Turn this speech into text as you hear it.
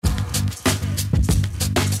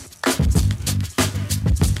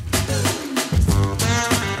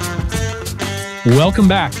Welcome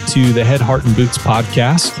back to the Head, Heart, and Boots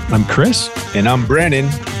podcast. I'm Chris. And I'm Brandon.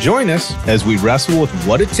 Join us as we wrestle with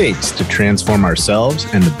what it takes to transform ourselves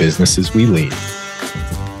and the businesses we lead.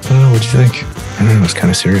 Oh, what'd you think? I don't know, it was kind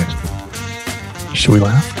of serious. Should we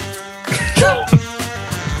laugh?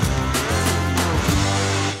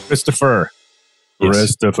 Christopher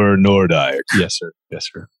Nordyke. Yes, sir. Yes,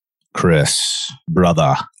 sir. Chris,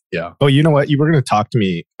 brother. Yeah. Oh, you know what? You were going to talk to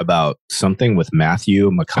me about something with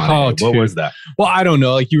Matthew McConaughey. What was that? Well, I don't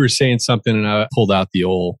know. Like you were saying something and I pulled out the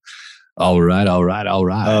old, all right.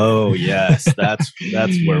 Oh, yes. That's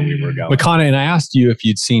where we were going. McConaughey, and I asked you if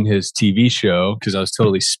you'd seen his TV show because I was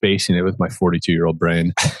totally spacing it with my 42-year-old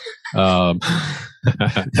brain.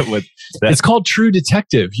 It's called True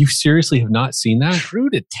Detective. You seriously have not seen that? True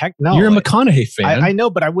Detective? No. You're a McConaughey fan. I know,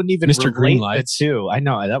 but I wouldn't even Mr. relate Greenlight. it to. I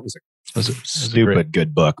know. That was a stupid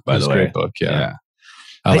good book, by the way. Great book, yeah.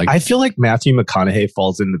 I feel like Matthew McConaughey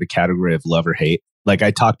falls into the category of love or hate. Like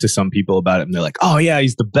I talk to some people about it and they're like, oh yeah,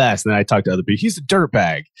 he's the best. And then I talk to other people, he's a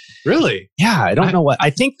dirtbag. Really? Yeah, I don't know what. I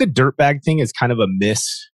think the dirtbag thing is kind of a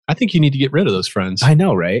miss. I think you need to get rid of those friends. I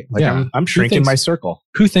know, right? Like Yeah. I'm shrinking my circle.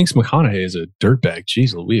 Who thinks McConaughey is a dirtbag?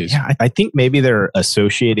 Jeez Louise. Yeah, I think maybe they're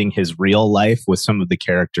associating his real life with some of the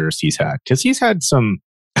characters he's had. Because he's had some...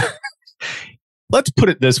 Let's put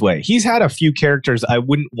it this way. He's had a few characters I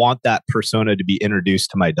wouldn't want that persona to be introduced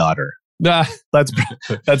to my daughter. That's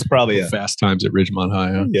probably it. Fast Times at Ridgemont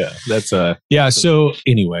High. Huh? Yeah, that's Yeah. So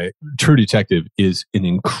anyway, True Detective is an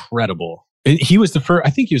incredible. He was the first. I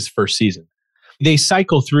think he was the first season. They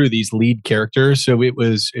cycle through these lead characters. So it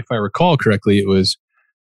was, if I recall correctly, it was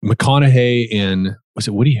McConaughey and was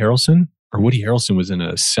it Woody Harrelson? Or Woody Harrelson was in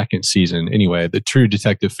a second season. Anyway, the True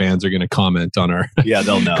Detective fans are going to comment on our. Yeah,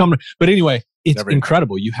 they'll know. But anyway, it's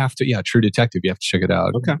incredible. You have to, True Detective. You have to check it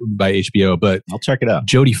out. Okay. By HBO. But I'll check it out.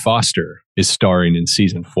 Jodie Foster is starring in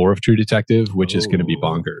season 4 of True Detective, which is going to be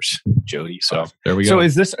bonkers. Jodie. So there we go. So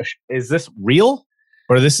is this real,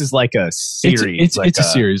 or this is like a series? It's a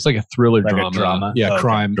series, like a thriller like drama. a drama? Yeah, Okay.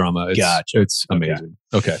 crime drama. It's amazing.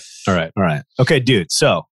 Okay. All right. Okay, dude.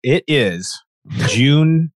 So it is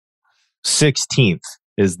June 16th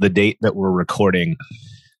is the date that we're recording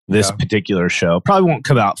this particular show. Probably won't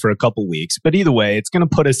come out for a couple weeks, but either way, it's going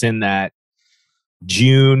to put us in that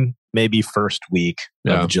June, maybe first week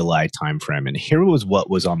of July timeframe. And here was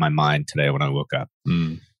what was on my mind today when I woke up.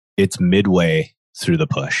 It's midway through the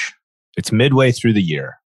push. It's midway through the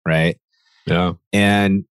year, right? Yeah.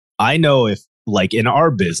 And I know if, like in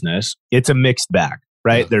our business, it's a mixed bag,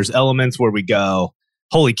 right? Yeah. There's elements where we go,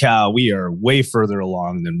 holy cow, we are way further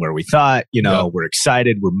along than where we thought. We're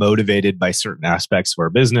excited, we're motivated by certain aspects of our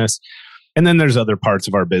business. And then there's other parts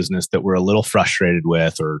of our business that we're a little frustrated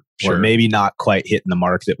with or maybe not quite hitting the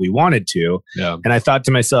mark that we wanted to. Yeah. And I thought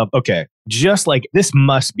to myself, okay, just like this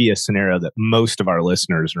must be a scenario that most of our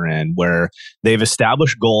listeners are in where they've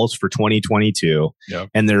established goals for 2022. Yep.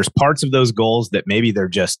 And there's parts of those goals that maybe they're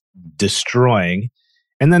just destroying.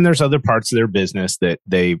 And then there's other parts of their business that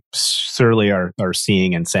they certainly are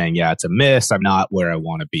seeing and saying, yeah, it's a miss. I'm not where I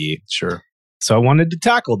want to be. Sure. So I wanted to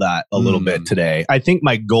tackle that a little bit today. I think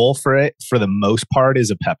my goal for it, for the most part,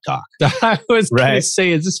 is a pep talk. I was going to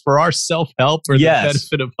say, is this for our self-help or the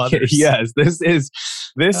benefit of others? Yes, this is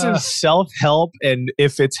self-help. And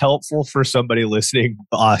if it's helpful for somebody listening,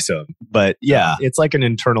 awesome. But yeah, it's like an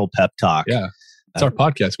internal pep talk. Yeah. It's our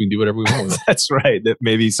podcast. We can do whatever we want with it. That's right. That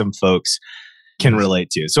maybe some folks can relate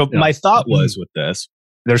to. So my thought was with this,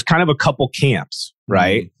 there's kind of a couple camps,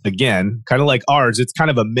 right? Again, kind of like ours, it's kind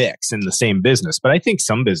of a mix in the same business. But I think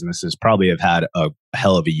some businesses probably have had a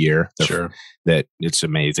hell of a year. That it's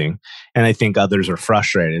amazing. And I think others are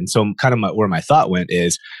frustrated. And so kind of where my thought went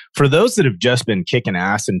is for those that have just been kicking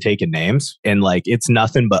ass and taking names and like it's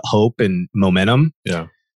nothing but hope and momentum. Yeah.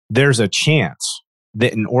 There's a chance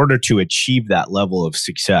that in order to achieve that level of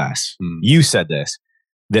success, you said this,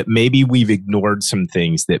 that maybe we've ignored some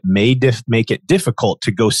things that may make it difficult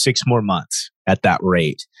to go 6 more months at that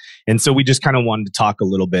rate. And so we just kind of wanted to talk a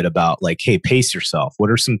little bit about like, hey, pace yourself. What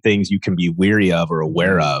are some things you can be weary of or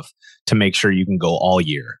aware of to make sure you can go all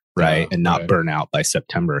year, right? And not burn out by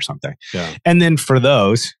September or something. Yeah. And then for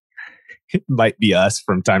those, it might be us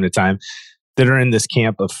from time to time, that are in this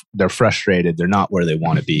camp of they're frustrated, they're not where they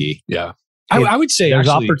want to be. Yeah. I would say there's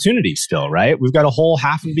opportunity still, right? We've got a whole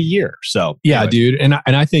half of the year. So yeah, dude. And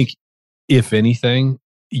I think if anything,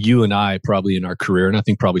 you and I probably in our career, and I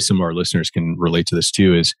think probably some of our listeners can relate to this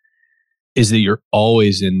too, is that you're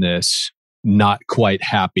always in this not quite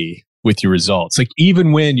happy with your results. Like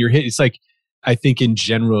even when you're hit, it's like, I think in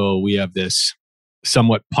general, we have this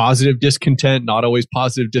somewhat positive discontent, not always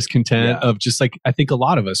positive discontent of just like, I think a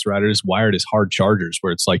lot of us, right, are just wired as hard chargers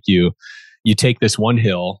where it's like you take this one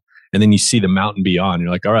hill and then you see the mountain beyond.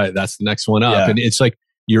 You're like, all right, that's the next one up. And it's like,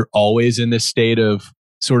 you're always in this state of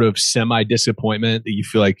sort of semi-disappointment that you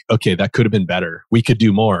feel like, okay, that could have been better. We could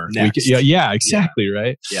do more. Yeah, exactly.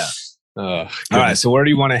 Right. Yeah. All right. So where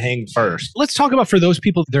do you want to hang first? Let's talk about for those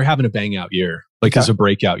people, they're having a bang out year, like it's a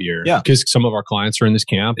breakout year. Yeah. Because some of our clients are in this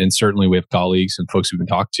camp, and certainly we have colleagues and folks we've been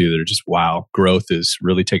talking to that are just, wow, growth is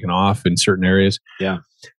really taking off in certain areas. Yeah.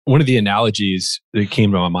 One of the analogies that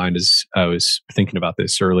came to my mind is I was thinking about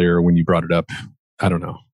this earlier when you brought it up. I don't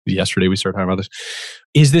know. Yesterday we started talking about this.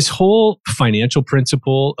 Is this whole financial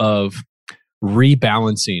principle of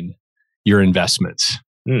rebalancing your investments.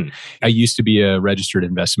 I used to be a registered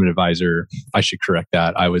investment advisor. I should correct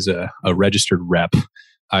that. I was a registered rep.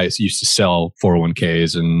 I used to sell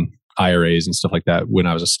 401ks and IRAs and stuff like that when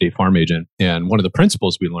I was a State Farm agent. And one of the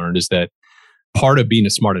principles we learned is that part of being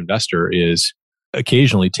a smart investor is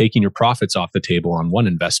occasionally taking your profits off the table on one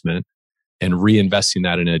investment and reinvesting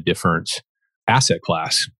that in a different asset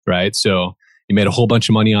class, right? So you made a whole bunch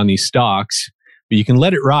of money on these stocks, but you can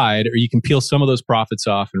let it ride, or you can peel some of those profits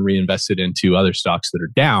off and reinvest it into other stocks that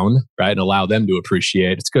are down, right? And allow them to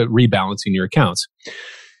appreciate. It's good rebalancing your accounts.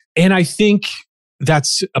 And I think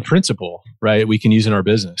that's a principle, right? We can use in our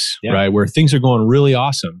business, right? Where things are going really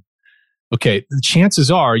awesome. Okay, the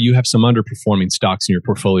chances are you have some underperforming stocks in your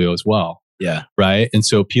portfolio as well. Yeah. Right. And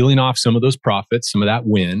so peeling off some of those profits, some of that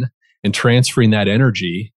win, and transferring that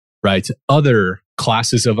energy, right, to other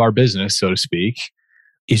classes of our business, so to speak,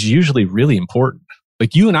 is usually really important.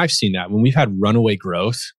 Like you and I've seen that when we've had runaway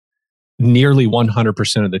growth, nearly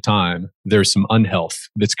 100% of the time, there's some unhealth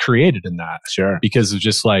that's created in that. Sure. Because of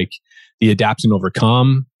just like the adapt and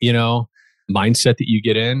overcome, mindset that you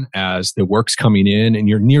get in as the work's coming in, and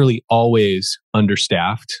you're nearly always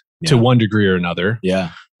understaffed to one degree or another.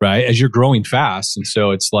 Yeah. Right. As you're growing fast. And so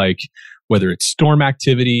it's like, whether it's storm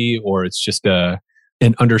activity or it's just an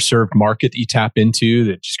underserved market that you tap into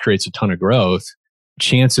that just creates a ton of growth,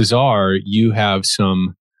 chances are you have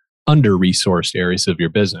some under-resourced areas of your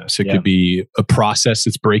business. It could be a process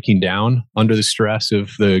that's breaking down under the stress of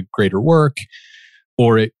the greater work,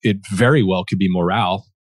 or it very well could be morale.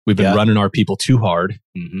 We've been running our people too hard.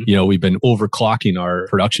 Mm-hmm. We've been overclocking our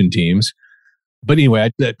production teams. But anyway,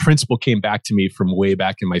 that principle came back to me from way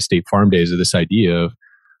back in my State Farm days of this idea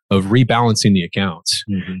of rebalancing the accounts.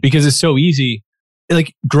 Mm-hmm. Because it's so easy.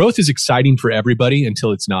 Like growth is exciting for everybody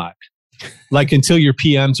until it's not. Like until your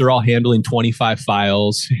PMs are all handling 25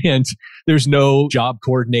 files and there's no job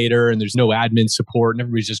coordinator and there's no admin support and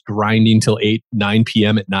everybody's just grinding till 8, 9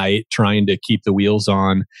 p.m. at night trying to keep the wheels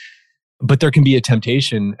on. But there can be a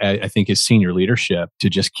temptation, I think, as senior leadership to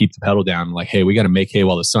just keep the pedal down. Like, hey, we got to make hay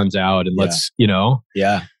while the sun's out and let's.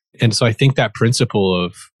 Yeah. And so I think that principle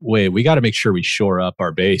of, wait, we got to make sure we shore up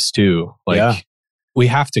our base too. Like we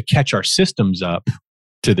have to catch our systems up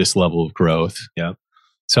to this level of growth. Yeah.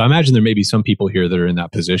 So I imagine there may be some people here that are in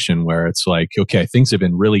that position where it's like, okay, things have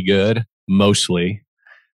been really good, mostly,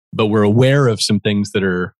 but we're aware of some things that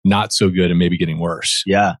are not so good and maybe getting worse.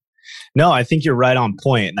 Yeah. No, I think you're right on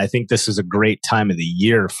point. And I think this is a great time of the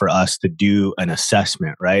year for us to do an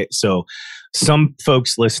assessment, right? So some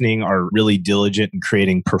folks listening are really diligent in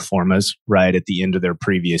creating pro formas, right, at the end of their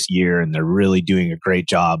previous year. And they're really doing a great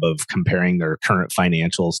job of comparing their current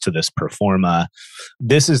financials to this pro forma.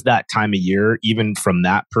 This is that time of year, even from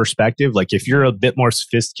that perspective. Like if you're a bit more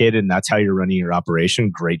sophisticated and that's how you're running your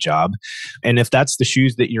operation, great job. And if that's the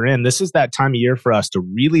shoes that you're in, this is that time of year for us to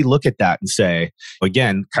really look at that and say,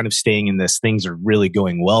 again, kind of staying in this things are really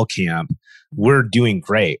going well camp. We're doing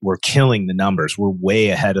great. We're killing the numbers. We're way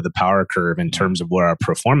ahead of the power curve in terms of where our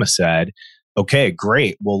pro forma said. Okay,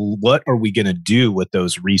 great. Well, what are we going to do with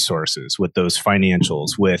those resources, with those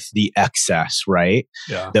financials, with the excess, right?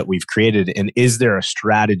 That we've created? And is there a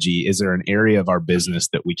strategy? Is there an area of our business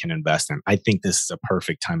that we can invest in? I think this is a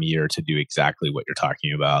perfect time of year to do exactly what you're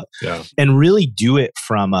talking about. Yeah. And really do it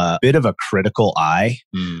from a bit of a critical eye.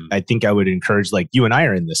 I think I would encourage, like you and I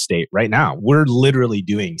are in this state right now. We're literally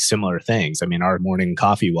doing similar things. I mean, our morning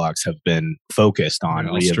coffee walks have been focused on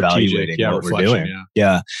reevaluating what we're doing.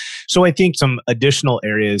 Yeah. So I think some additional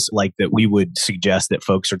areas like that we would suggest that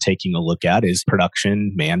folks are taking a look at is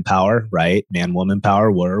production, manpower, right? Man-woman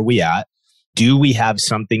power, where are we at? Do we have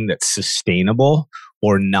something that's sustainable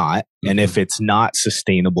or not? And if it's not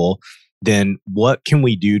sustainable, then what can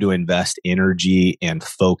we do to invest energy and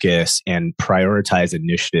focus and prioritize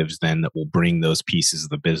initiatives then that will bring those pieces of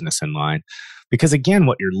the business in line? Because again,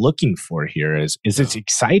 what you're looking for here is it's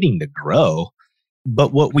exciting to grow.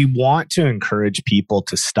 But what we want to encourage people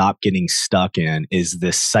to stop getting stuck in is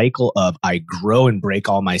this cycle of I grow and break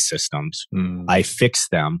all my systems. I fix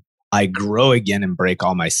them. I grow again and break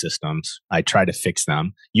all my systems. I try to fix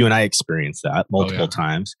them. You and I experienced that multiple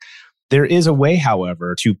times. There is a way,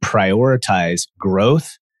 however, to prioritize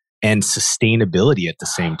growth and sustainability at the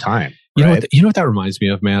same time. You know what that reminds me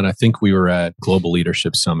of, man? I think we were at Global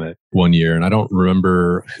Leadership Summit one year, and I don't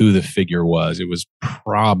remember who the figure was. It was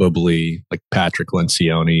probably like Patrick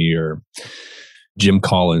Lencioni or Jim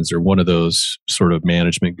Collins or one of those sort of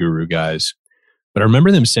management guru guys. But I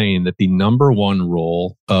remember them saying that the number one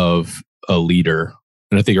role of a leader,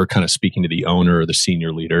 and I think they're kind of speaking to the owner or the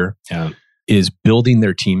senior leader, is building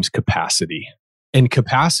their team's capacity. And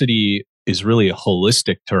capacity is really a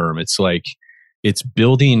holistic term. It's like, it's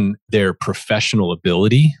building their professional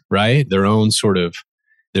ability, right? Their own sort of,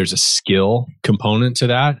 there's a skill component to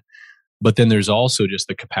that. But then there's also just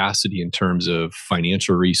the capacity in terms of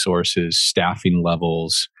financial resources, staffing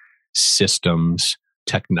levels, systems,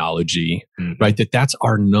 technology, right? That's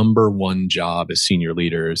our number one job as senior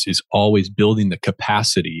leaders, is always building the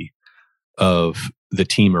capacity of the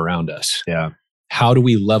team around us. Yeah. How do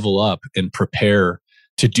we level up and prepare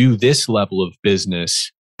to do this level of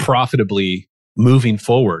business profitably moving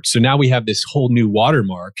forward? So now we have this whole new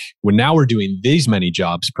watermark when now we're doing these many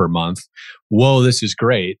jobs per month. Whoa, this is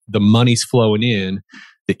great. The money's flowing in.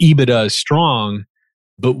 The EBITDA is strong.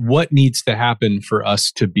 But what needs to happen for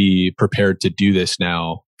us to be prepared to do this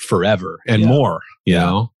now forever and more, you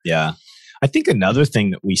know? Yeah. I think another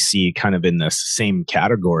thing that we see kind of in this same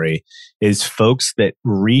category is folks that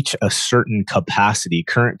reach a certain capacity,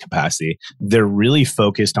 current capacity, they're really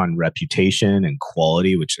focused on reputation and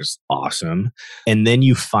quality, which is awesome. And then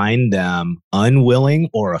you find them unwilling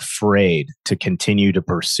or afraid to continue to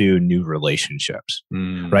pursue new relationships,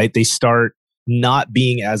 right? They start not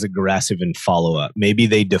being as aggressive in follow-up. Maybe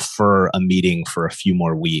they defer a meeting for a few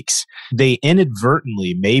more weeks. They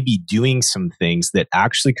inadvertently may be doing some things that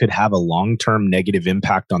actually could have a long-term negative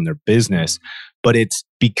impact on their business, but it's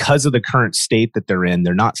because of the current state that they're in,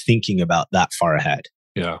 they're not thinking about that far ahead.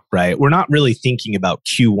 Yeah. Right? We're not really thinking about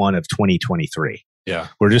Q1 of 2023. Yeah.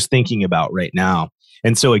 We're just thinking about right now.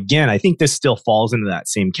 And so again, I think this still falls into that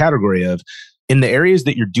same category of, in the areas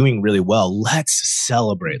that you're doing really well, let's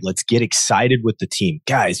celebrate. Let's get excited with the team.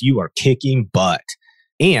 Guys, you are kicking butt.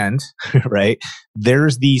 And, right,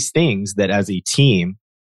 there's these things that as a team,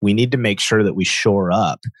 we need to make sure that we shore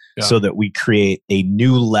up so that we create a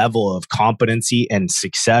new level of competency and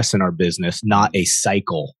success in our business, not a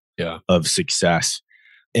cycle of success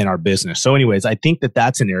in our business. So anyways, I think that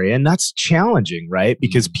that's an area, and that's challenging, right?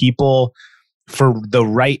 Because people, for the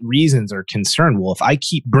right reasons, are concerned. Well, if I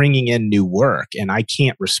keep bringing in new work and I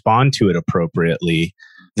can't respond to it appropriately,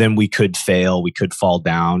 then we could fail, we could fall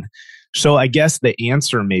down. So I guess the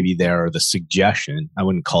answer maybe there, or the suggestion, I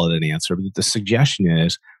wouldn't call it an answer, but the suggestion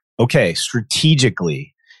is, okay,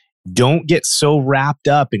 strategically, don't get so wrapped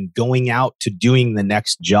up in going out to doing the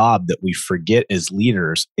next job that we forget as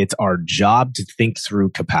leaders. It's our job to think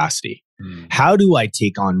through capacity. How do I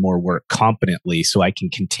take on more work competently so I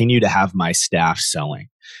can continue to have my staff selling,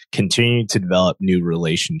 continue to develop new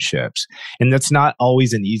relationships? And that's not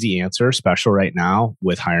always an easy answer, especially right now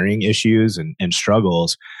with hiring issues and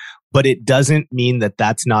struggles. But it doesn't mean that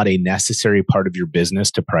that's not a necessary part of your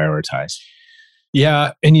business to prioritize.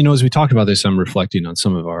 Yeah. And, you know, as we talk about this, I'm reflecting on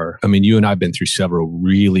some of you and I have been through several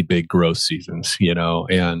really big growth seasons, you know,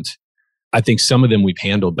 and I think some of them we've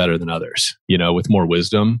handled better than others, you know, with more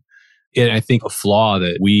wisdom. And I think a flaw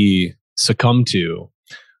that we succumb to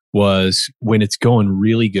was when it's going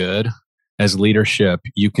really good as leadership,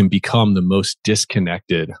 you can become the most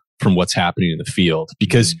disconnected from what's happening in the field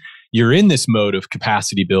because you're in this mode of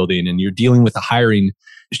capacity building and you're dealing with the hiring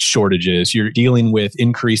shortages, you're dealing with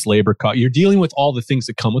increased labor cost, you're dealing with all the things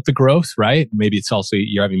that come with the growth, right? Maybe it's also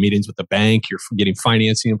you're having meetings with the bank, you're getting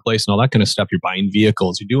financing in place and all that kind of stuff. You're buying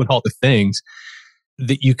vehicles, you're doing all the things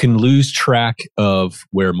that you can lose track of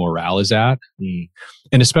where morale is at.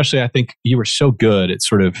 And especially, I think you were so good at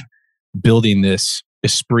sort of building this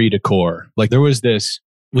esprit de corps. Like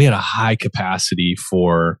we had a high capacity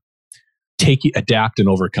for adapt and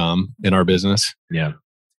overcome in our business. Yeah.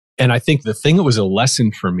 And I think the thing that was a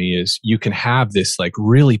lesson for me is you can have this like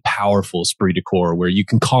really powerful esprit de corps where you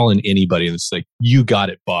can call in anybody and it's like, you got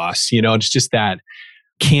it, boss. You know, it's just that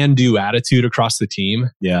can-do attitude across the team.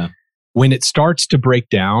 Yeah. When it starts to break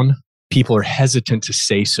down, people are hesitant to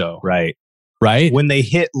say so. Right. Right? When they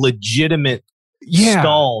hit legitimate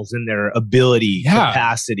stalls in their ability,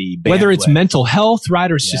 capacity, bandwidth. Whether it's mental health,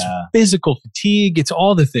 right? Or it's just physical fatigue. It's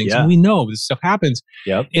all the things. And we know this stuff happens.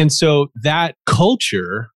 Yep. And so that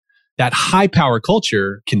culture, that high power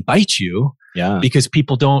culture can bite you because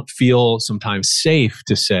people don't feel sometimes safe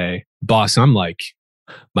to say, boss, I'm like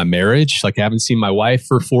my marriage. Like I haven't seen my wife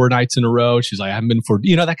for 4 nights in a row. She's like, I haven't been for,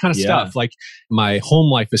 that kind of stuff. Like my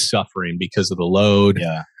home life is suffering because of the load,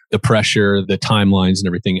 the pressure, the timelines and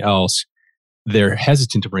everything else. They're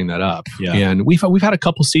hesitant to bring that up. And we've had a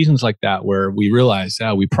couple seasons like that where we realized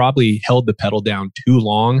we probably held the pedal down too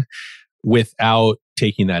long without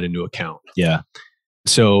taking that into account.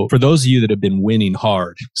 So for those of you that have been winning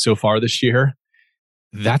hard so far this year,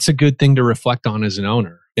 that's a good thing to reflect on as an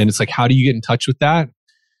owner. And it's like, how do you get in touch with that?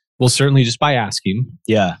 Well, certainly just by asking.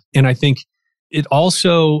 And I think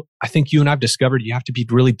you and I've discovered you have to be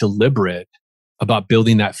really deliberate about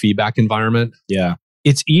building that feedback environment.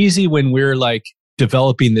 It's easy when we're like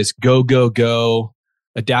developing this go, go, go,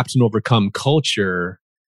 adapt and overcome culture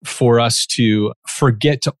for us to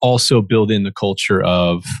forget to also build in the culture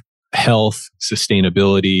of health,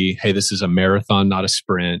 sustainability. Hey, this is a marathon, not a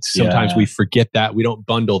sprint. Sometimes we forget that. We don't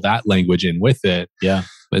bundle that language in with it.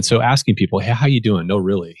 And so asking people, hey, how you doing? No,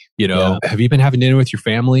 really. Have you been having dinner with your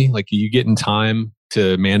family? Like, are you getting time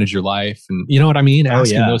to manage your life? And you know what I mean?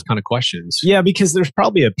 Asking those kind of questions. Because there's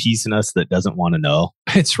probably a piece in us that doesn't want to know.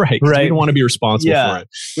 It's right. We don't want to be responsible for it.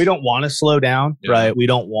 We don't want to slow down, right? We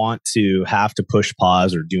don't want to have to push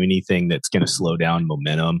pause or do anything that's going to slow down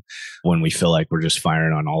momentum when we feel like we're just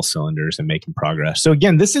firing on all cylinders and making progress. So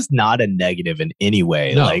again, this is not a negative in any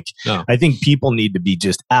way. I think people need to be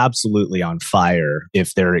just absolutely on fire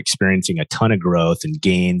if they're experiencing a ton of growth and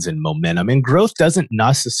gains and momentum. And growth doesn't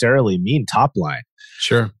necessarily mean top line.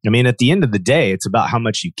 Sure. I mean, at the end of the day, it's about how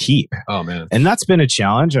much you keep. Oh, man. And that's been a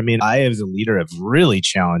challenge. I mean, I, as a leader, have really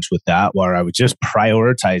challenged with that, where I was just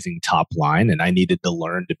prioritizing top line and I needed to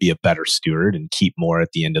learn to be a better steward and keep more at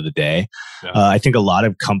the end of the day. I think a lot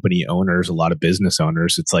of company owners, a lot of business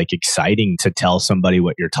owners, it's like exciting to tell somebody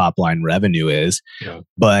what your top line revenue is.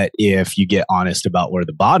 But if you get honest about where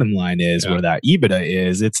the bottom line is, where that EBITDA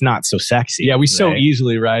is, it's not so sexy. We so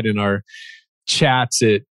easily, right, in our chats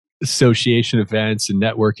at association events and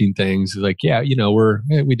networking things, like,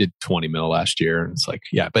 we did 20 mil last year. And it's like,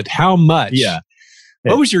 but how much?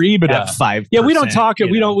 What was your EBITDA? At 5%. We don't talk,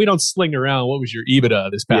 we don't sling around. What was your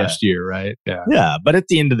EBITDA this past year, right? But at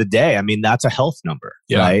the end of the day, I mean, that's a health number,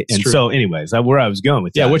 right? And so anyways, where I was going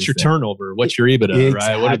with that. What's your turnover? What's your EBITDA,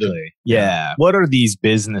 right? What What are these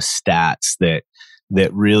business stats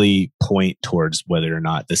that really point towards whether or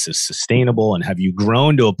not this is sustainable? And have you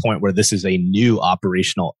grown to a point where this is a new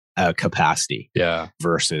operational capacity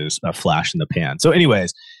versus a flash in the pan? So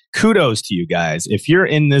anyways, kudos to you guys. If you're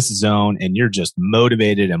in this zone and you're just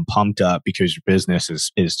motivated and pumped up because your business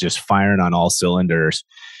is just firing on all cylinders,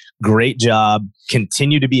 great job.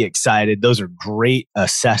 Continue to be excited. Those are great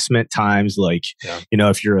assessment times. Like,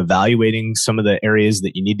 if you're evaluating some of the areas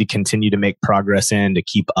that you need to continue to make progress in to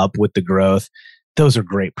keep up with the growth, those are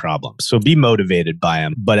great problems. So be motivated by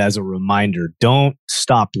them. But as a reminder, don't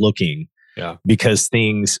stop looking because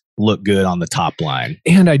things look good on the top line.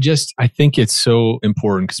 And I think it's so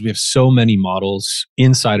important because we have so many models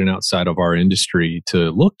inside and outside of our industry to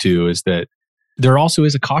look to, is that there also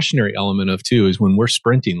is a cautionary element of too, is when we're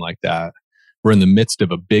sprinting like that, we're in the midst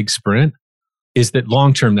of a big sprint, is that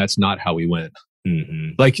long-term, that's not how we win.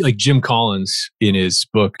 Like Jim Collins in his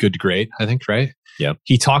book, Good to Great, I think, right?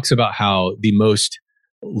 He talks about how the most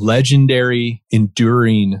legendary,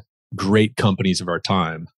 enduring, great companies of our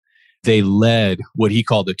time, they led what he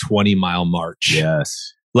called a 20-mile march.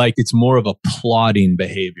 Like it's more of a plodding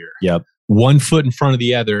behavior. One foot in front of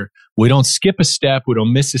the other. We don't skip a step. We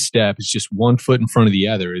don't miss a step. It's just one foot in front of the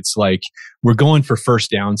other. It's like we're going for first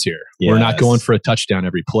downs here. We're not going for a touchdown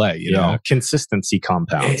every play. You know, consistency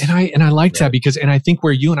compounds. And I like that because, and I think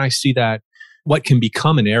where you and I see that, what can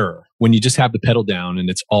become an error when you just have the pedal down and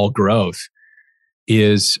it's all growth,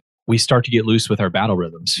 is we start to get loose with our battle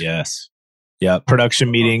rhythms.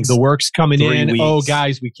 Production meetings. The work's coming in. weeks. Oh,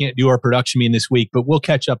 guys, we can't do our production meeting this week, but we'll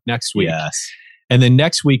catch up next week. And then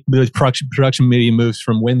next week, the production meeting moves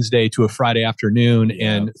from Wednesday to a Friday afternoon,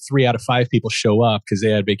 and 3 out of 5 people show up because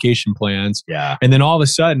they had vacation plans. And then all of a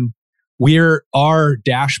sudden, our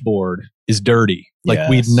dashboard is dirty. Like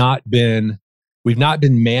we've not been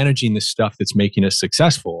managing the stuff that's making us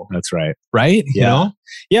successful. That's right. Right? You know?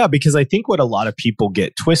 Yeah, because I think what a lot of people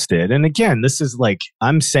get twisted, and again, this is like,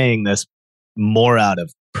 I'm saying this more out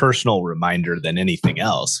of personal reminder than anything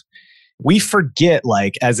else. We forget,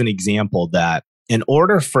 like, as an example, that in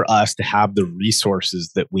order for us to have the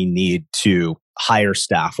resources that we need to hire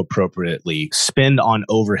staff appropriately, spend on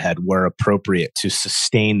overhead where appropriate to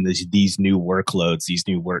sustain these new workloads, these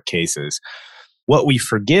new work cases, What we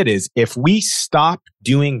forget is if we stop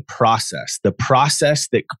doing process, the process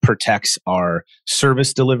that protects our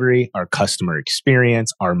service delivery, our customer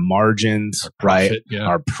experience, our margins,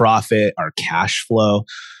 our profit, our cash flow,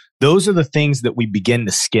 those are the things that we begin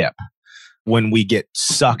to skip when we get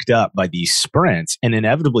sucked up by these sprints. And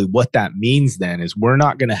inevitably what that means then is we're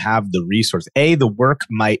not going to have the resource. The work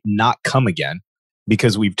might not come again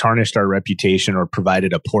because we've tarnished our reputation or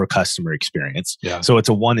provided a poor customer experience. Yeah. So it's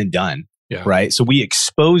a one and done. Yeah. Right. So we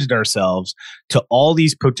exposed ourselves to all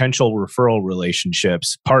these potential referral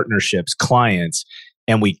relationships, partnerships, clients,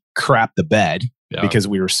 and we crapped the bed because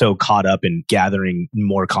we were so caught up in gathering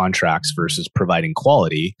more contracts versus providing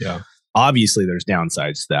quality. Yeah. Obviously, there's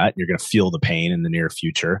downsides to that. You're going to feel the pain in the near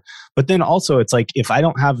future. But then also, it's like if I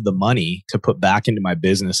don't have the money to put back into my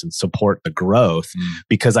business and support the growth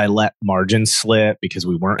because I let margins slip, because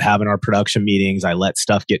we weren't having our production meetings, I let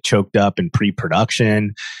stuff get choked up in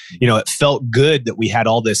pre-production. It felt good that we had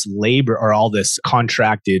all this labor or all this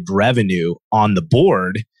contracted revenue on the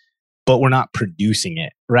board, but we're not producing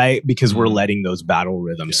it, right? Because we're letting those battle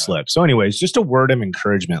rhythms slip. So anyways, just a word of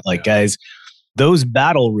encouragement. Guys, those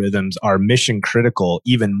battle rhythms are mission critical,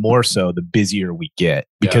 even more so the busier we get,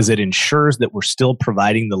 because it ensures that we're still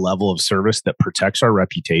providing the level of service that protects our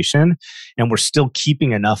reputation. And we're still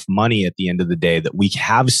keeping enough money at the end of the day that we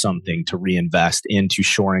have something to reinvest into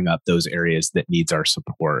shoring up those areas that needs our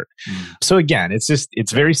support. So again, it's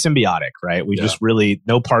very symbiotic, right? We just really,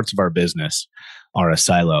 no parts of our business are a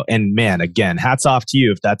silo. And man, again, hats off to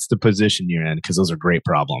you if that's the position you're in, because those are great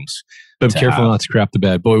problems. But careful not to crap the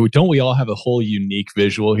bed. Boy, don't we all have a whole unique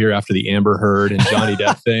visual here after the Amber Heard and Johnny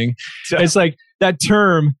Depp thing? It's like that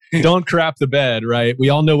term, don't crap the bed, right? We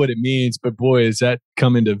all know what it means, but boy, does that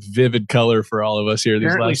come into vivid color for all of us here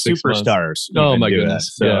these last 6 months. Superstars. Oh my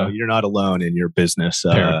goodness. So you're not alone in your business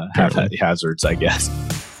hazards, I guess.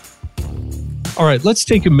 All right, let's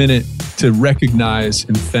take a minute to recognize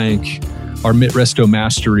and thank our MitResto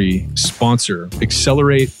Mastery sponsor,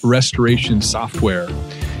 Accelerate Restoration Software.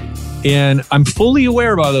 And I'm fully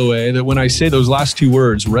aware, by the way, that when I say those last two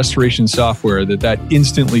words, restoration software, that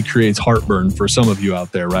instantly creates heartburn for some of you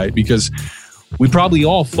out there, right? Because we probably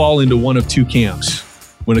all fall into one of two camps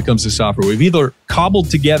when it comes to software. We've either cobbled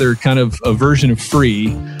together kind of a version of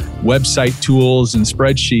free website tools and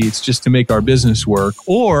spreadsheets just to make our business work,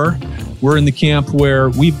 or we're in the camp where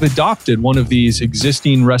we've adopted one of these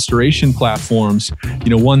existing restoration platforms,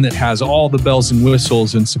 one that has all the bells and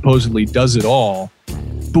whistles and supposedly does it all,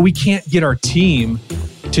 but we can't get our team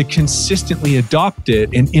to consistently adopt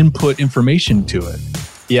it and input information to it.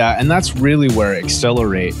 Yeah, and that's really where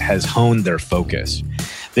Accelerate has honed their focus.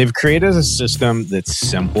 They've created a system that's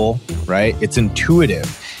simple, right? It's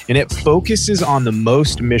intuitive, and it focuses on the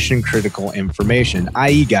most mission critical information,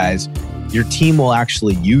 i.e., guys, your team will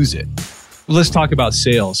actually use it. Let's talk about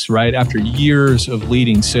sales, right? After years of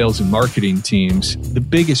leading sales and marketing teams, the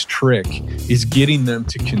biggest trick is getting them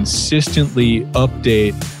to consistently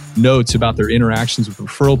update notes about their interactions with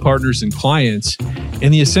referral partners and clients.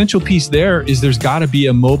 And the essential piece there is there's got to be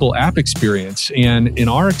a mobile app experience. And in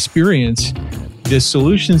our experience, the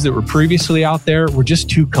solutions that were previously out there were just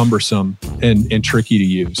too cumbersome and tricky to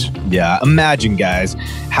use. Yeah. Imagine, guys,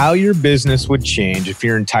 how your business would change if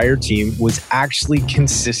your entire team was actually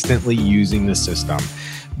consistently using the system.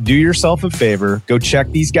 Do yourself a favor, go check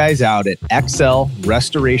these guys out at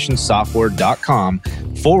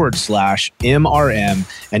excelrestorationsoftware.com/MRM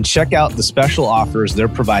and check out the special offers they're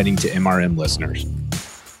providing to MRM listeners.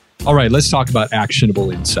 All right, let's talk about actionable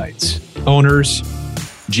insights. Owners,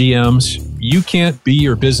 GMs, you can't be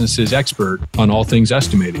your business's expert on all things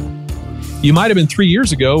estimating. You might have been 3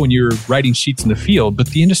 years ago when you were writing sheets in the field, but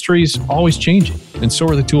the industry is always changing, and so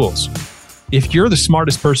are the tools. If you're the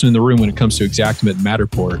smartest person in the room when it comes to Xactimate and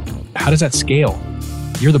Matterport, how does that scale?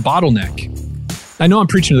 You're the bottleneck. I know I'm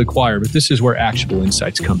preaching to the choir, but this is where Actionable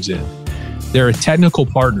Insights comes in. They're a technical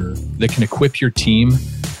partner that can equip your team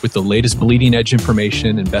with the latest bleeding edge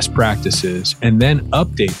information and best practices, and then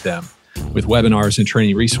update them with webinars and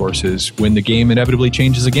training resources when the game inevitably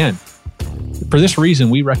changes again. For this reason,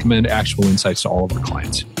 we recommend Actionable Insights to all of our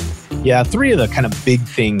clients. Yeah, three of the kind of big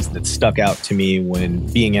things that stuck out to me when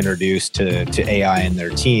being introduced to AI and their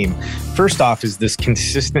team. First off is this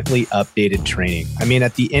consistently updated training. I mean,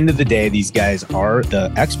 at the end of the day, these guys are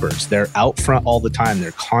the experts. They're out front all the time.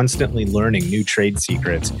 They're constantly learning new trade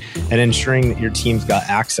secrets and ensuring that your team's got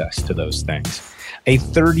access to those things. A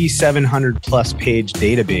 3,700 plus page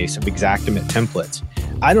database of Xactimate templates.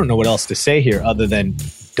 I don't know what else to say here other than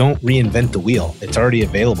don't reinvent the wheel. It's already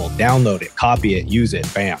available. Download it, copy it, use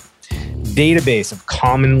it, bam. database of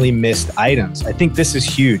commonly missed items. I think this is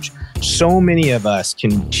huge. So many of us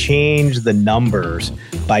can change the numbers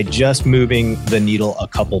by just moving the needle a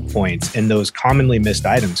couple points, and those commonly missed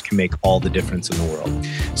items can make all the difference in the world.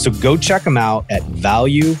 So go check them out at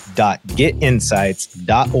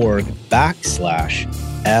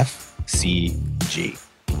value.getinsights.org/FCG.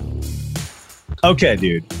 Okay,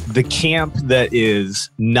 dude, the camp that is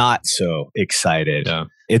not so excited. Yeah.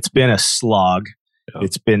 It's been a slog. Yeah.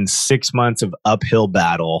 It's been 6 months of uphill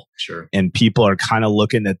battle. Sure. And people are kind of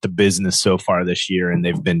looking at the business so far this year, and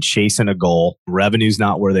they've been chasing a goal. Revenue's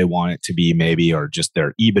not where they want it to be, maybe, or just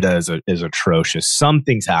their EBITDA is atrocious.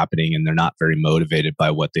 Something's happening, and they're not very motivated by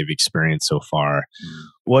what they've experienced so far.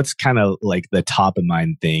 What's kind of like the top of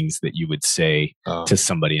mind things that you would say to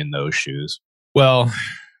somebody in those shoes? Well,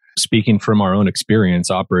 speaking from our own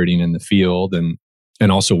experience operating in the field and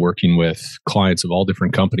also working with clients of all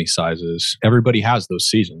different company sizes, everybody has those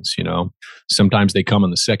seasons, you know. Sometimes they come in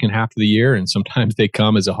the second half of the year, and sometimes they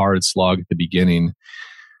come as a hard slog at the beginning.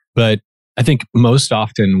 But I think most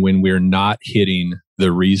often when we're not hitting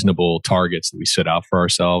the reasonable targets that we set out for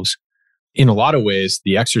ourselves, in a lot of ways,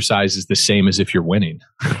 the exercise is the same as if you're winning,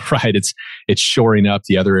 right? It's shoring up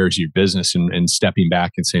the other areas of your business and stepping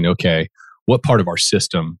back and saying, okay, what part of our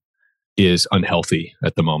system is unhealthy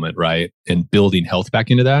at the moment, right? And building health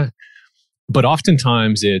back into that. But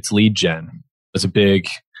oftentimes it's lead gen. It's a big,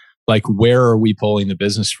 like, where are we pulling the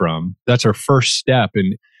business from? That's our first step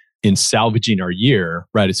in salvaging our year,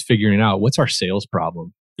 right? It's figuring out what's our sales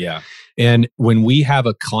problem. Yeah. And when we have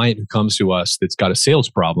a client who comes to us that's got a sales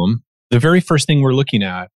problem, the very first thing we're looking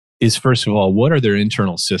at is, first of all, what are their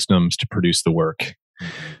internal systems to produce the work?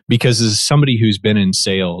 Because as somebody who's been in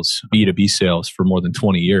sales, B2B sales for more than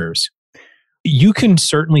 20 years, you can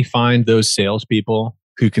certainly find those salespeople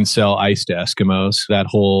who can sell ice to Eskimos, that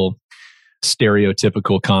whole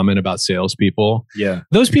stereotypical comment about salespeople. Yeah.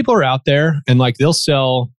 Those people are out there, and like they'll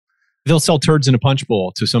sell turds in a punch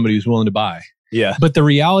bowl to somebody who's willing to buy. Yeah. But the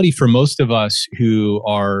reality for most of us who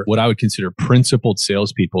are what I would consider principled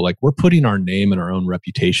salespeople, like we're putting our name and our own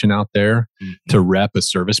reputation out there to rep a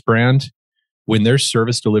service brand. When there's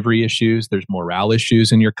service delivery issues, there's morale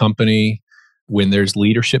issues in your company, when there's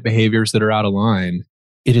leadership behaviors that are out of line,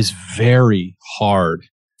 it is very hard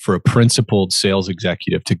for a principled sales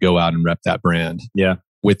executive to go out and rep that brand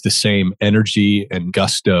with the same energy and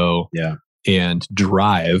gusto and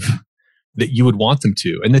drive that you would want them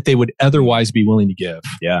to and that they would otherwise be willing to give.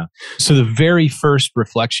 Yeah. So the very first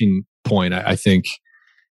reflection point, I think,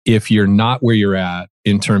 if you're not where you're at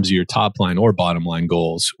in terms of your top line or bottom line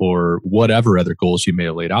goals or whatever other goals you may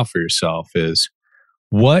have laid out for yourself, is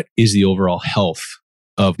what is the overall health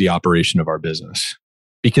of the operation of our business?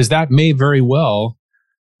 Because that may very well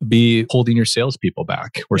be holding your salespeople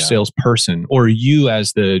back or salesperson, or you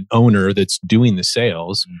as the owner that's doing the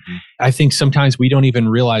sales. I think sometimes we don't even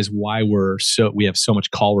realize why we have so much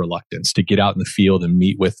call reluctance to get out in the field and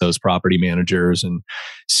meet with those property managers and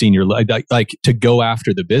senior, like to go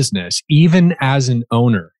after the business, even as an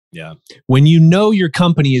owner. Yeah. When you know your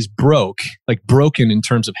company is broken in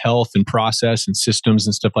terms of health and process and systems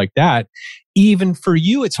and stuff like that, even for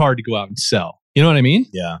you, it's hard to go out and sell. You know what I mean?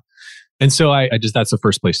 Yeah. And so that's the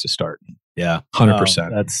first place to start. Yeah.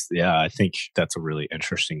 100%. I think that's a really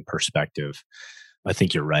interesting perspective. I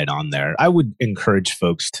think you're right on there. I would encourage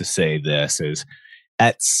folks to say this is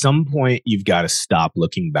at some point, you've got to stop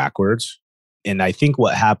looking backwards. And I think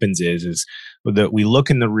what happens is that we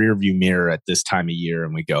look in the rearview mirror at this time of year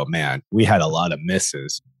and we go, man, we had a lot of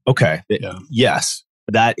misses. Okay. Yes,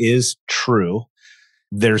 that is true.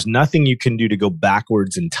 There's nothing you can do to go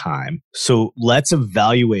backwards in time. So let's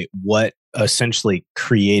evaluate what essentially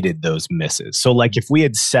created those misses. So like if we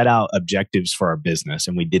had set out objectives for our business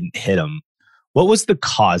and we didn't hit them, what was the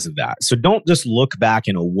cause of that? So don't just look back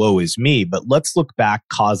and woe is me, but let's look back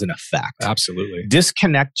cause and effect. Absolutely.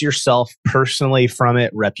 Disconnect yourself personally from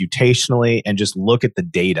it, reputationally, and just look at the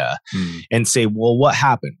data and say, well, what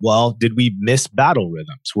happened? Well, did we miss battle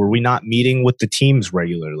rhythms? Were we not meeting with the teams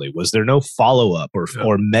regularly? Was there no follow-up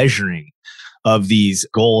or measuring of these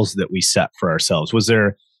goals that we set for ourselves? Was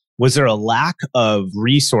there a lack of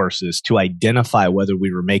resources to identify whether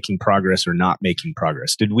we were making progress or not making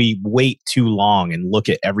progress? Did we wait too long and look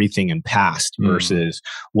at everything in past versus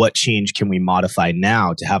what change can we modify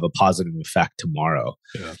now to have a positive effect tomorrow?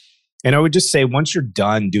 Yeah. And I would just say once you're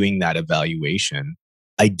done doing that evaluation,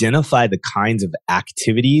 identify the kinds of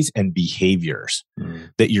activities and behaviors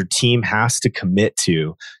that your team has to commit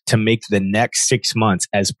to make the next 6 months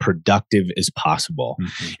as productive as possible.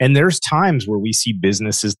 And there's times where we see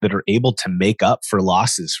businesses that are able to make up for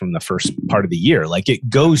losses from the first part of the year. Like it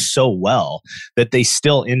goes so well that they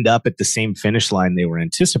still end up at the same finish line they were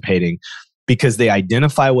anticipating because they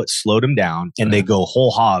identify what slowed them down and they go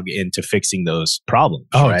whole hog into fixing those problems.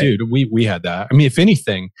 Oh, right? dude, we had that. I mean, if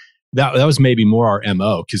anything, that was maybe more our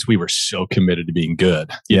MO because we were so committed to being good.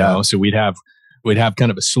 You know? So we'd have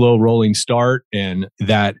kind of a slow rolling start, and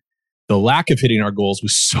that the lack of hitting our goals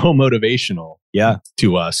was so motivational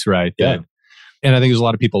to us, right? Yeah. And I think there's a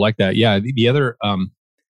lot of people like that. Yeah. The other,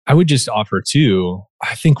 I would just offer too,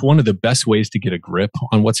 I think one of the best ways to get a grip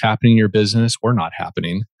on what's happening in your business or not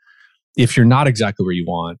happening, if you're not exactly where you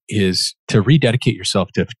want, is to rededicate yourself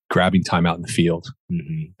to grabbing time out in the field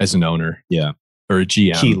as an owner. Yeah. Or a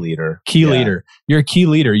GM. Key leader. Leader. You're a key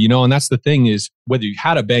leader, you know, and that's the thing is whether you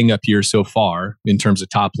had a bang up year so far in terms of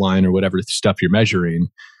top line or whatever stuff you're measuring,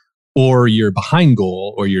 or you're behind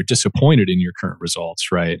goal or you're disappointed in your current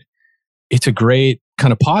results, right? It's a great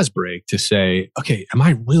kind of pause break to say, okay, am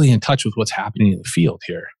I really in touch with what's happening in the field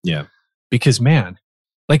here? Yeah. Because man,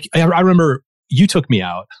 like I remember you took me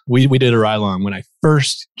out. We did a ride along when I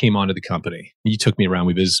first came onto the company. You took me around.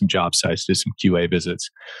 We visited some job sites, did some QA visits.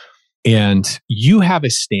 And you have a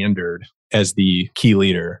standard as the key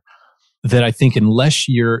leader that I think unless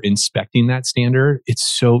you're inspecting that standard, it's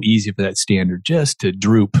so easy for that standard just to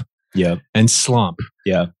droop and slump.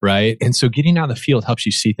 Yeah. Right. And so getting out in the field helps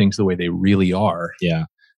you see things the way they really are. Yeah.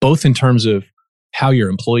 Both in terms of how your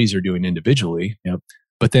employees are doing individually,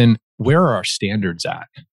 but then where are our standards at?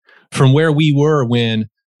 From where we were when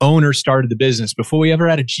owners started the business, before we ever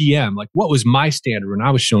had a GM, like what was my standard when I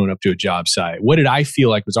was showing up to a job site? What did I feel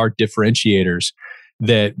like was our differentiators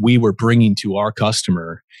that we were bringing to our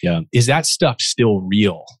customer? Yeah. Is that stuff still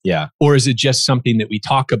real? Yeah. Or is it just something that we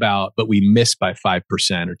talk about, but we miss by 5%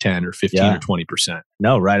 or 10 or 15 or 20%?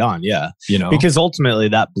 No, right on. Yeah. You know, because ultimately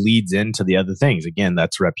that bleeds into the other things. Again,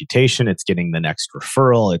 that's reputation. It's getting the next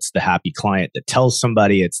referral. It's the happy client that tells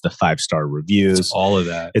somebody. It's the 5-star reviews. It's all of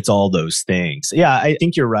that. It's all those things. Yeah. I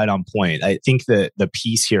think you're right on point. I think that the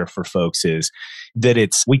piece here for folks is that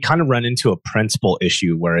we kind of run into a principal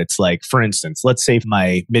issue where it's like, for instance, let's say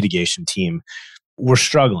my mitigation team, we're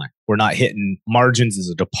struggling. We're not hitting margins as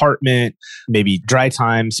a department. Maybe dry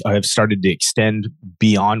times have started to extend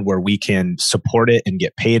beyond where we can support it and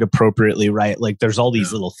get paid appropriately, right? Like there's all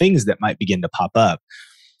these little things that might begin to pop up.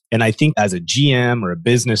 And I think as a GM or a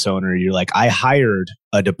business owner, you're like, I hired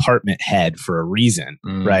a department head for a reason,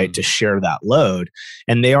 right? To share that load.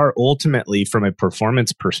 And they are ultimately, from a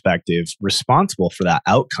performance perspective, responsible for that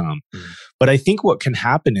outcome. But I think what can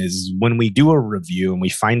happen is when we do a review and we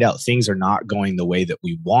find out things are not going the way that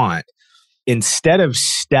we want, instead of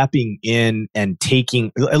stepping in and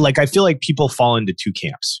taking, like, I feel like people fall into two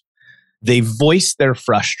camps. They voice their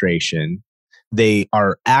frustration. They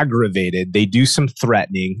are aggravated. They do some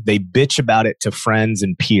threatening. They bitch about it to friends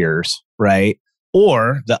and peers, right?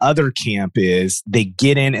 Or the other camp is they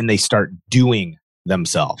get in and they start doing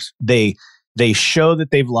themselves. They show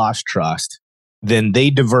that they've lost trust. Then they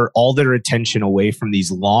divert all their attention away from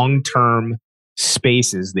these long-term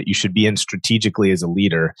spaces that you should be in strategically as a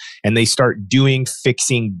leader. And they start doing,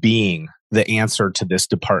 fixing, being the answer to this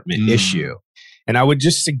department issue. And I would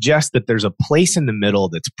just suggest that there's a place in the middle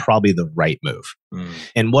that's probably the right move.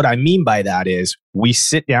 And what I mean by that is we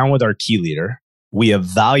sit down with our key leader, we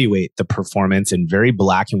evaluate the performance in very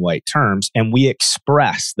black and white terms, and we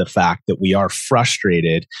express the fact that we are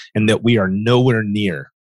frustrated and that we are nowhere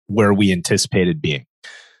near where we anticipated being.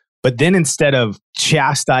 But then instead of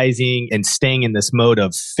chastising and staying in this mode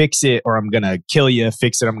of fix it or I'm going to kill you,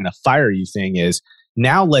 fix it, I'm going to fire you thing is,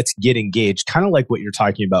 now let's get engaged, kind of like what you're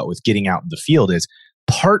talking about with getting out in the field is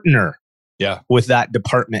partner with that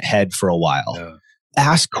department head for a while.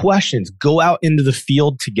 Ask questions, go out into the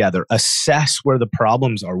field together, assess where the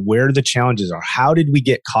problems are, where the challenges are, how did we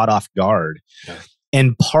get caught off guard?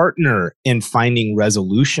 And partner in finding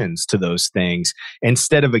resolutions to those things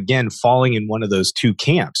instead of, again, falling in one of those two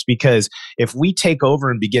camps. Because if we take over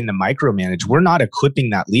and begin to micromanage, we're not equipping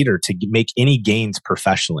that leader to make any gains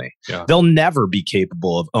professionally. They'll never be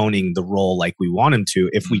capable of owning the role like we want them to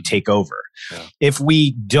if we take over. If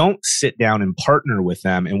we don't sit down and partner with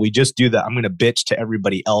them and we just do that, I'm going to bitch to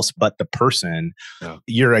everybody else but the person,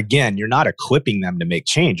 you're not equipping them to make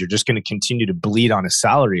change. You're just going to continue to bleed on a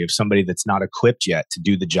salary of somebody that's not equipped yet to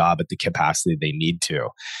do the job at the capacity they need to.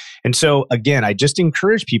 And so again, I just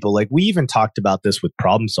encourage people, like we even talked about this with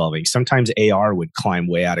problem solving. Sometimes AR would climb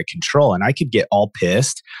way out of control and I could get all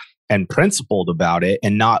pissed and principled about it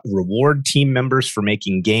and not reward team members for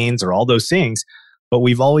making gains or all those things. But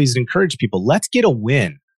we've always encouraged people, let's get a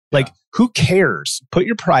win. Like, who cares? Put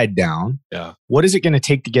your pride down. Yeah. What is it going to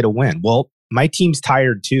take to get a win? Well, my team's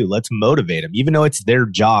tired too. Let's motivate them, even though it's their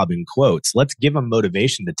job in quotes. Let's give them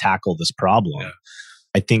motivation to tackle this problem. Yeah.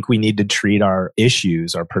 I think we need to treat our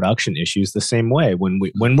issues, our production issues, the same way when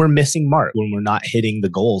we're missing mark, when we're not hitting the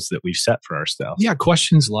goals that we've set for ourselves. Yeah,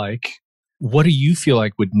 questions like, what do you feel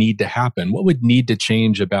like would need to happen? What would need to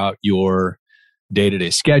change about your day-to-day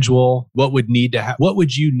schedule? What would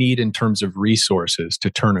you need in terms of resources to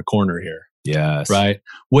turn a corner here? Yes. Right.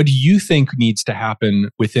 What do you think needs to happen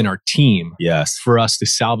within our team? Yes. For us to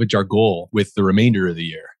salvage our goal with the remainder of the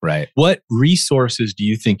year? Right. What resources do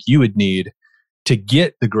you think you would need to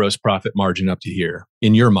get the gross profit margin up to here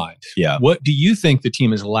in your mind? Yeah. What do you think the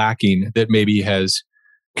team is lacking that maybe has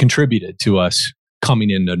contributed to us coming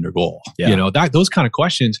in under goal? Yeah. You know, those kind of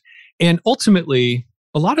questions. And ultimately,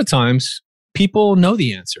 a lot of times people know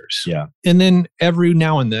the answers. Yeah. And then every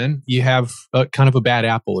now and then you have a kind of a bad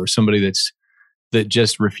apple or somebody that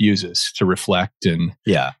just refuses to reflect and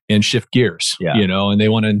shift gears, you know, and they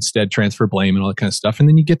want to instead transfer blame and all that kind of stuff. And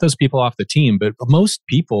then you get those people off the team. But most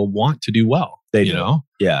people want to do well. They do. Know?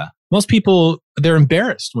 Yeah. Most people, they're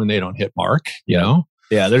embarrassed when they don't hit mark, you know?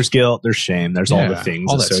 Yeah, there's guilt, there's shame, there's all the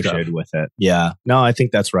things associated with it. Yeah. No, I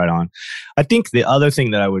think that's right on. I think the other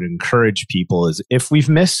thing that I would encourage people is if we've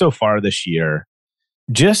missed so far this year,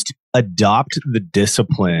 just adopt the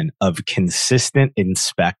discipline of consistent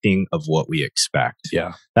inspecting of what we expect.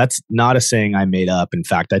 Yeah. That's not a saying I made up. In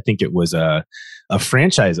fact, I think it was a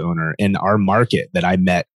franchise owner in our market that I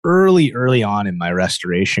met early on in my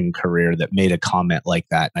restoration career that made a comment like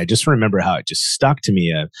that. And I just remember how it just stuck to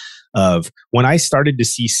me of when I started to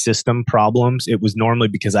see system problems, it was normally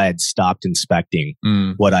because I had stopped inspecting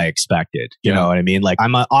what I expected. You know what I mean? Like,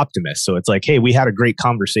 I'm an optimist. So it's like, hey, we had a great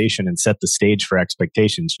conversation and set the stage for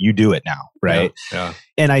expectations. You do it now, right? Yeah.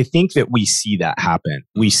 And I think that we see that happen.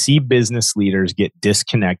 We see business leaders get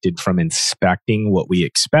disconnected from inspecting what we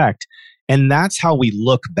expect. And that's how we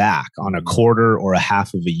look back on a quarter or a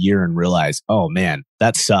half of a year and realize, oh man,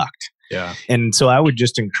 that sucked. Yeah. And so I would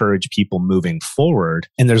just encourage people moving forward.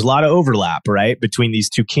 And there's a lot of overlap, right, between these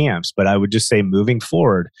two camps. But I would just say moving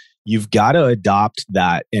forward, you've got to adopt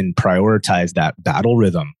that and prioritize that battle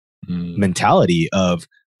rhythm mentality of,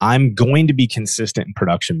 I'm going to be consistent in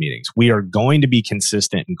production meetings. We are going to be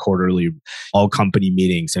consistent in quarterly all company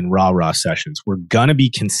meetings and rah-rah sessions. We're going to be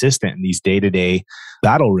consistent in these day-to-day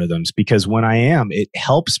battle rhythms because when I am, it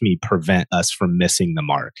helps me prevent us from missing the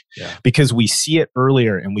mark because we see it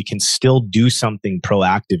earlier and we can still do something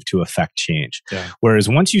proactive to affect change. Yeah. Whereas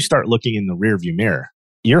once you start looking in the rearview mirror,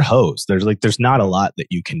 you're hosed. There's not a lot that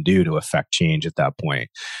you can do to affect change at that point.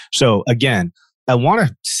 So again, I want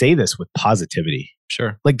to say this with positivity.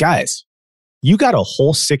 Sure. Like, guys, you got a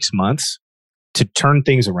whole 6 months to turn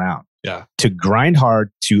things around. Yeah. To grind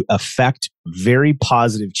hard, to affect very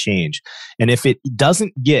positive change. And if it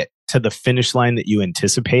doesn't get to the finish line that you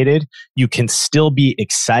anticipated, you can still be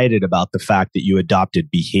excited about the fact that you adopted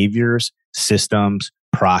behaviors, systems,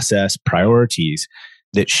 process, priorities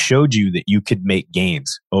that showed you that you could make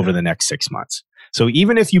gains over the next 6 months. So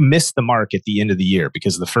even if you missed the mark at the end of the year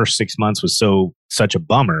because the first 6 months was such a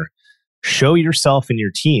bummer, show yourself and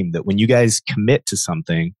your team that when you guys commit to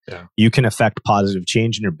something, you can affect positive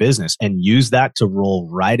change in your business and use that to roll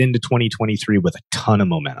right into 2023 with a ton of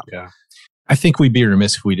momentum. Yeah. I think we'd be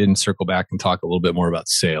remiss if we didn't circle back and talk a little bit more about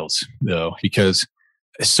sales, though, because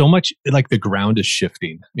so much like the ground is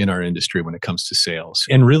shifting in our industry when it comes to sales,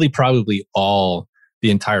 and really probably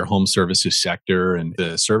the entire home services sector and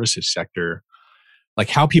the services sector, like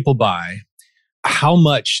how people buy, how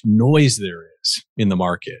much noise there is in the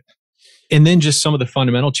market. And then just some of the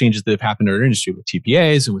fundamental changes that have happened in our industry with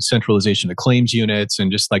TPAs and with centralization of claims units and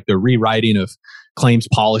just like the rewriting of claims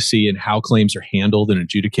policy and how claims are handled and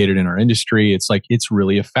adjudicated in our industry. It's like, it's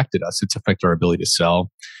really affected us. It's affected our ability to sell.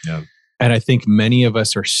 Yeah. And I think many of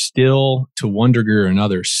us are still, to one degree or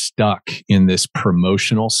another, stuck in this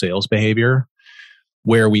promotional sales behavior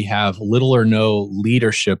where we have little or no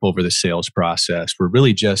leadership over the sales process. We're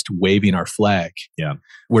really just waving our flag. Yeah.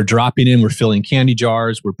 We're dropping in, we're filling candy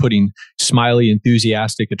jars, we're putting smiley,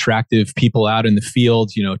 enthusiastic, attractive people out in the field,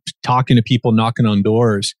 talking to people, knocking on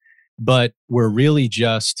doors. But we're really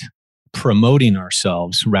just promoting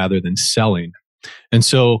ourselves rather than selling. And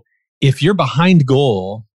so if you're behind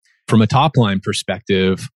goal from a top line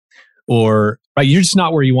perspective, or you're just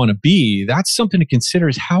not where you want to be, that's something to consider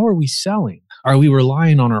is how are we selling? Are we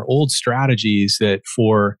relying on our old strategies that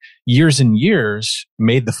for years and years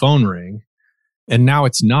made the phone ring And now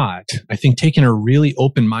it's not. I think taking a really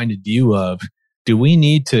open-minded view of, do we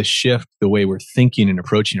need to shift the way we're thinking and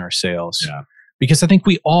approaching our sales? Yeah. Because I think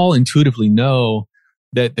we all intuitively know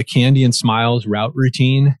that the candy and smiles route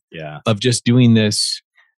routine of just doing this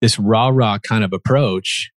rah-rah kind of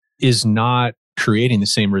approach is not creating the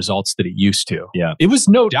same results that it used to. Yeah. It was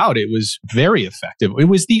no doubt, it was very effective. It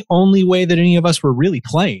was the only way that any of us were really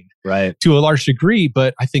playing to a large degree.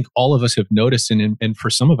 But I think all of us have noticed, and for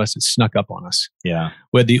some of us, it's snuck up on us. Yeah.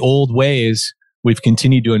 Where the old ways, we've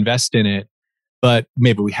continued to invest in it, but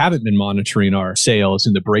maybe we haven't been monitoring our sales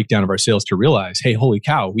and the breakdown of our sales to realize, hey, holy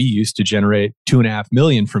cow, we used to generate $2.5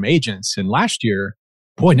 million from agents. And last year,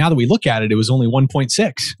 boy, now that we look at it, it was only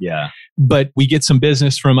 1.6. Yeah. But we get some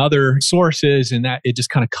business from other sources, and that it just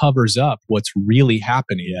kind of covers up what's really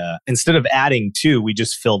happening. Yeah. Instead of adding to, we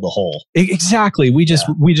just fill the hole. Exactly. We just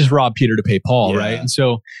rob Peter to pay Paul, right? And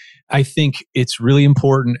so I think it's really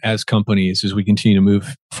important as companies, as we continue to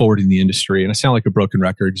move forward in the industry, and I sound like a broken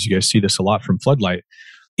record because you guys see this a lot from Floodlight.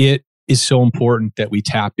 It is so important that we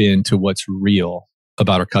tap into what's real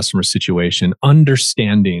about our customer situation,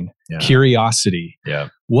 understanding, curiosity. Yeah.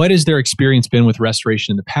 What has their experience been with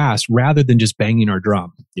restoration in the past, rather than just banging our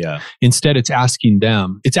drum? Yeah. Instead, it's asking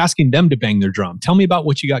them to bang their drum. Tell me about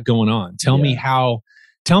what you got going on. Tell me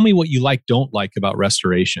what you don't like about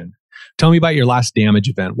restoration. Tell me about your last damage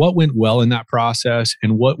event. What went well in that process,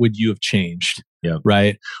 and what would you have changed? Yeah.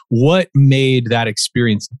 Right? What made that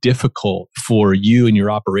experience difficult for you and your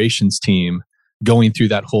operations team going through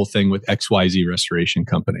that whole thing with XYZ Restoration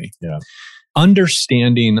Company? Yeah.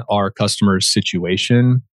 Understanding our customers'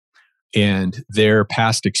 situation and their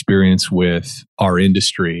past experience with our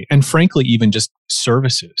industry, and frankly, even just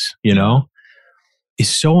services, is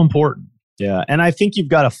so important. Yeah. And I think you've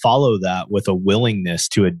got to follow that with a willingness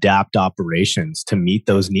to adapt operations to meet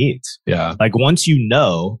those needs. Yeah. Like once you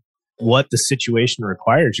know what the situation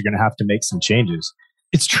requires, you're going to have to make some changes.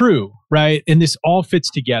 It's true, right? And this all fits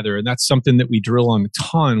together. And that's something that we drill on a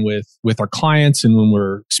ton with our clients and when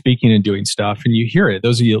we're speaking and doing stuff. And you hear it,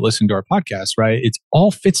 those of you that listen to our podcast, right? It all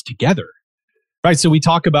fits together, right? So we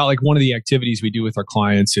talk about, like, one of the activities we do with our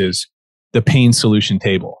clients is the pain solution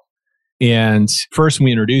table. And first, when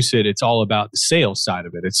we introduce it, it's all about the sales side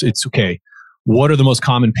of it. It's okay, what are the most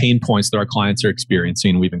common pain points that our clients are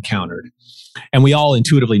experiencing, we've encountered? And we all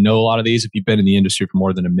intuitively know a lot of these. If you've been in the industry for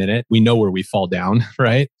more than a minute, we know where we fall down,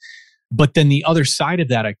 right? But then the other side of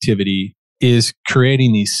that activity is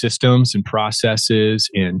creating these systems and processes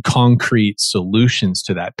and concrete solutions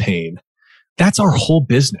to that pain. That's our whole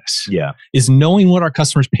business. Yeah. Is knowing what our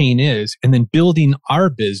customer's pain is and then building our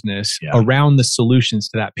business around the solutions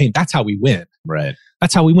to that pain. That's how we win. Right.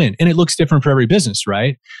 That's how we win. And it looks different for every business,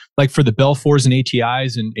 right? Like for the Belfours and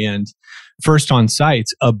ATIs and First OnSites,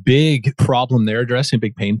 a big problem they're addressing, a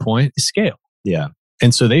big pain point, is scale. Yeah.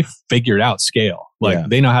 And so they figured out scale. Like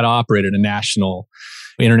they know how to operate at a national,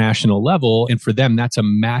 international level. And for them, that's a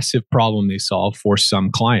massive problem they solve for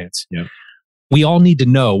some clients. Yeah. We all need to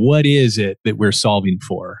know, what is it that we're solving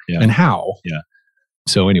for and how. Yeah.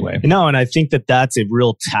 So anyway. No, and I think that that's a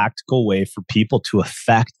real tactical way for people to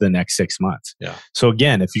affect the next 6 months. Yeah. So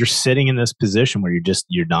again, if you're sitting in this position where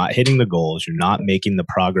you're not hitting the goals, you're not making the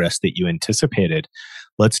progress that you anticipated,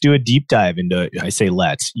 let's do a deep dive into,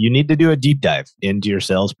 you need to do a deep dive into your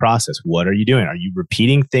sales process. What are you doing? Are you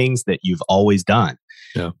repeating things that you've always done?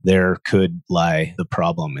 Yeah. There could lie the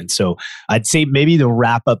problem. And so I'd say maybe to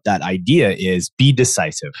wrap up that idea is be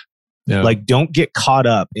decisive. Yeah. Like, don't get caught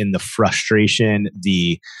up in the frustration,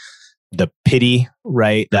 the pity,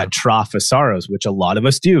 right? That trough of sorrows, which a lot of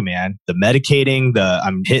us do, man. The medicating,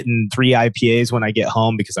 I'm hitting 3 IPAs when I get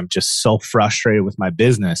home because I'm just so frustrated with my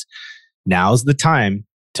business. Now's the time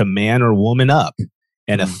to man or woman up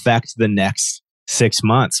and affect the next 6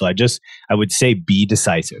 months. So I would say be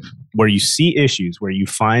decisive. Where you see issues, where you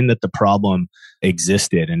find that the problem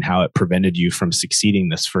existed and how it prevented you from succeeding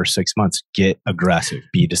this first 6 months, get aggressive,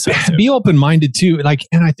 be decisive. Be open-minded too. And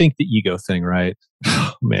I think the ego thing, right?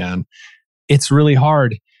 Oh, man, it's really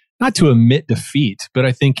hard not to admit defeat, but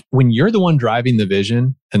I think when you're the one driving the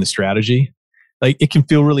vision and the strategy, like, it can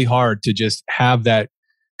feel really hard to just have that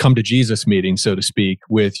come to Jesus meeting, so to speak,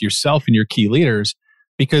 with yourself and your key leaders.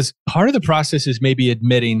 Because part of the process is maybe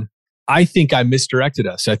admitting, I think I misdirected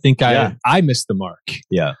us. I think I missed the mark.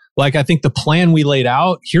 Yeah. Like, I think the plan we laid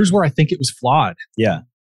out, here's where I think it was flawed. Yeah.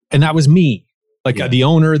 And that was me. Like the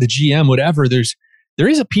owner, the GM, whatever. There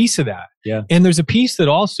is a piece of that. Yeah. And there's a piece that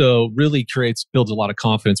also really builds a lot of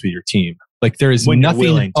confidence with your team. Like, there is when nothing.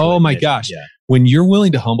 You're willing to oh my admit, gosh. Yeah. when you're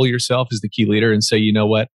willing to humble yourself as the key leader and say, you know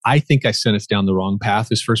what, I think I sent us down the wrong path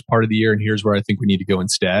this first part of the year, and here's where I think we need to go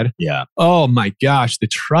instead. Yeah. Oh my gosh, the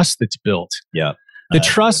trust that's built. Yeah. The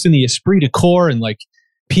trust and the esprit de corps and like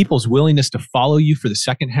people's willingness to follow you for the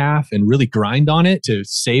second half and really grind on it to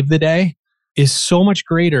save the day is so much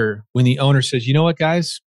greater when the owner says, you know what,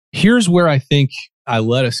 guys, here's where I think I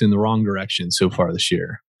led us in the wrong direction so far this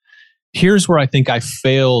year. Here's where I think I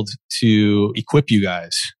failed to equip you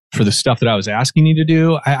guys for the stuff that I was asking you to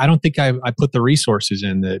do. I don't think I put the resources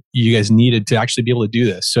in that you guys needed to actually be able to do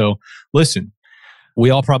this. So listen, we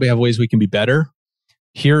all probably have ways we can be better.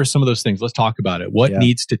 Here are some of those things. Let's talk about it. What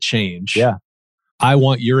needs to change? Yeah. I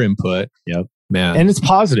want your input. Yep. Man. And it's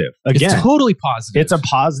positive. Again, it's totally positive. It's a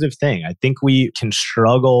positive thing. I think we can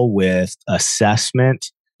struggle with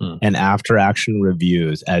assessment and after action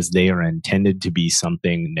reviews as they are intended to be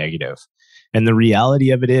something negative. And the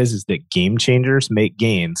reality of it is that game changers make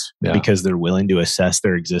gains because they're willing to assess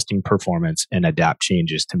their existing performance and adapt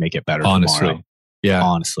changes to make it better tomorrow. Yeah.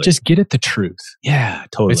 Honestly. Just get at the truth. Yeah,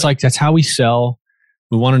 totally. It's like, that's how we sell.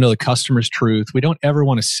 We want to know the customer's truth. We don't ever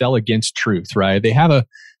want to sell against truth, right? They have a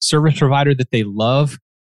service provider that they love.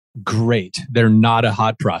 Great. They're not a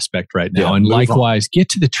hot prospect right now. And likewise, get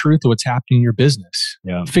to the truth of what's happening in your business.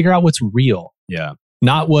 Yeah. Figure out what's real. Yeah.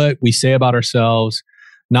 Not what we say about ourselves,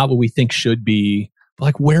 not what we think should be, but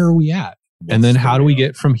like, where are we at? And then how do we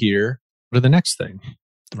get from here to the next thing?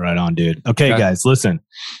 Right on, dude. Okay, guys, listen.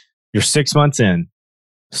 You're 6 months in.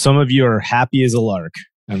 Some of you are happy as a lark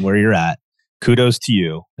on where you're at. Kudos to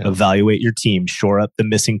you. Yeah. Evaluate your team. Shore up the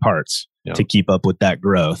missing parts to keep up with that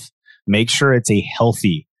growth. Make sure it's a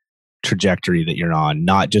healthy trajectory that you're on,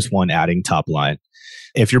 not just one adding top line.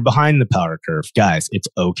 If you're behind the power curve, guys, it's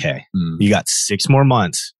okay. You got 6 more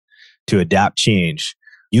months to adapt change.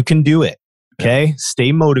 You can do it. Okay.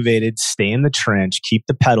 Stay motivated, stay in the trench, keep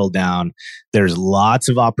the pedal down. There's lots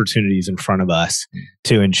of opportunities in front of us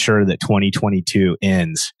to ensure that 2022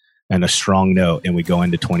 ends on a strong note and we go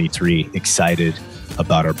into 23 excited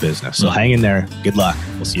about our business. So hang in there. Good luck.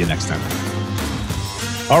 We'll see you next time.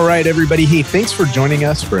 All right, everybody. Hey, thanks for joining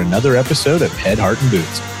us for another episode of Head, Heart, and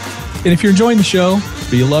Boots. And if you're enjoying the show,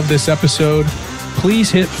 or you love this episode, please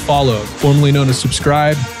hit follow, formerly known as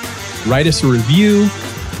subscribe, write us a review,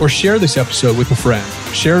 or share this episode with a friend.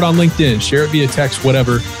 Share it on LinkedIn, share it via text,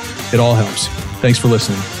 whatever. It all helps. Thanks for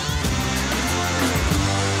listening.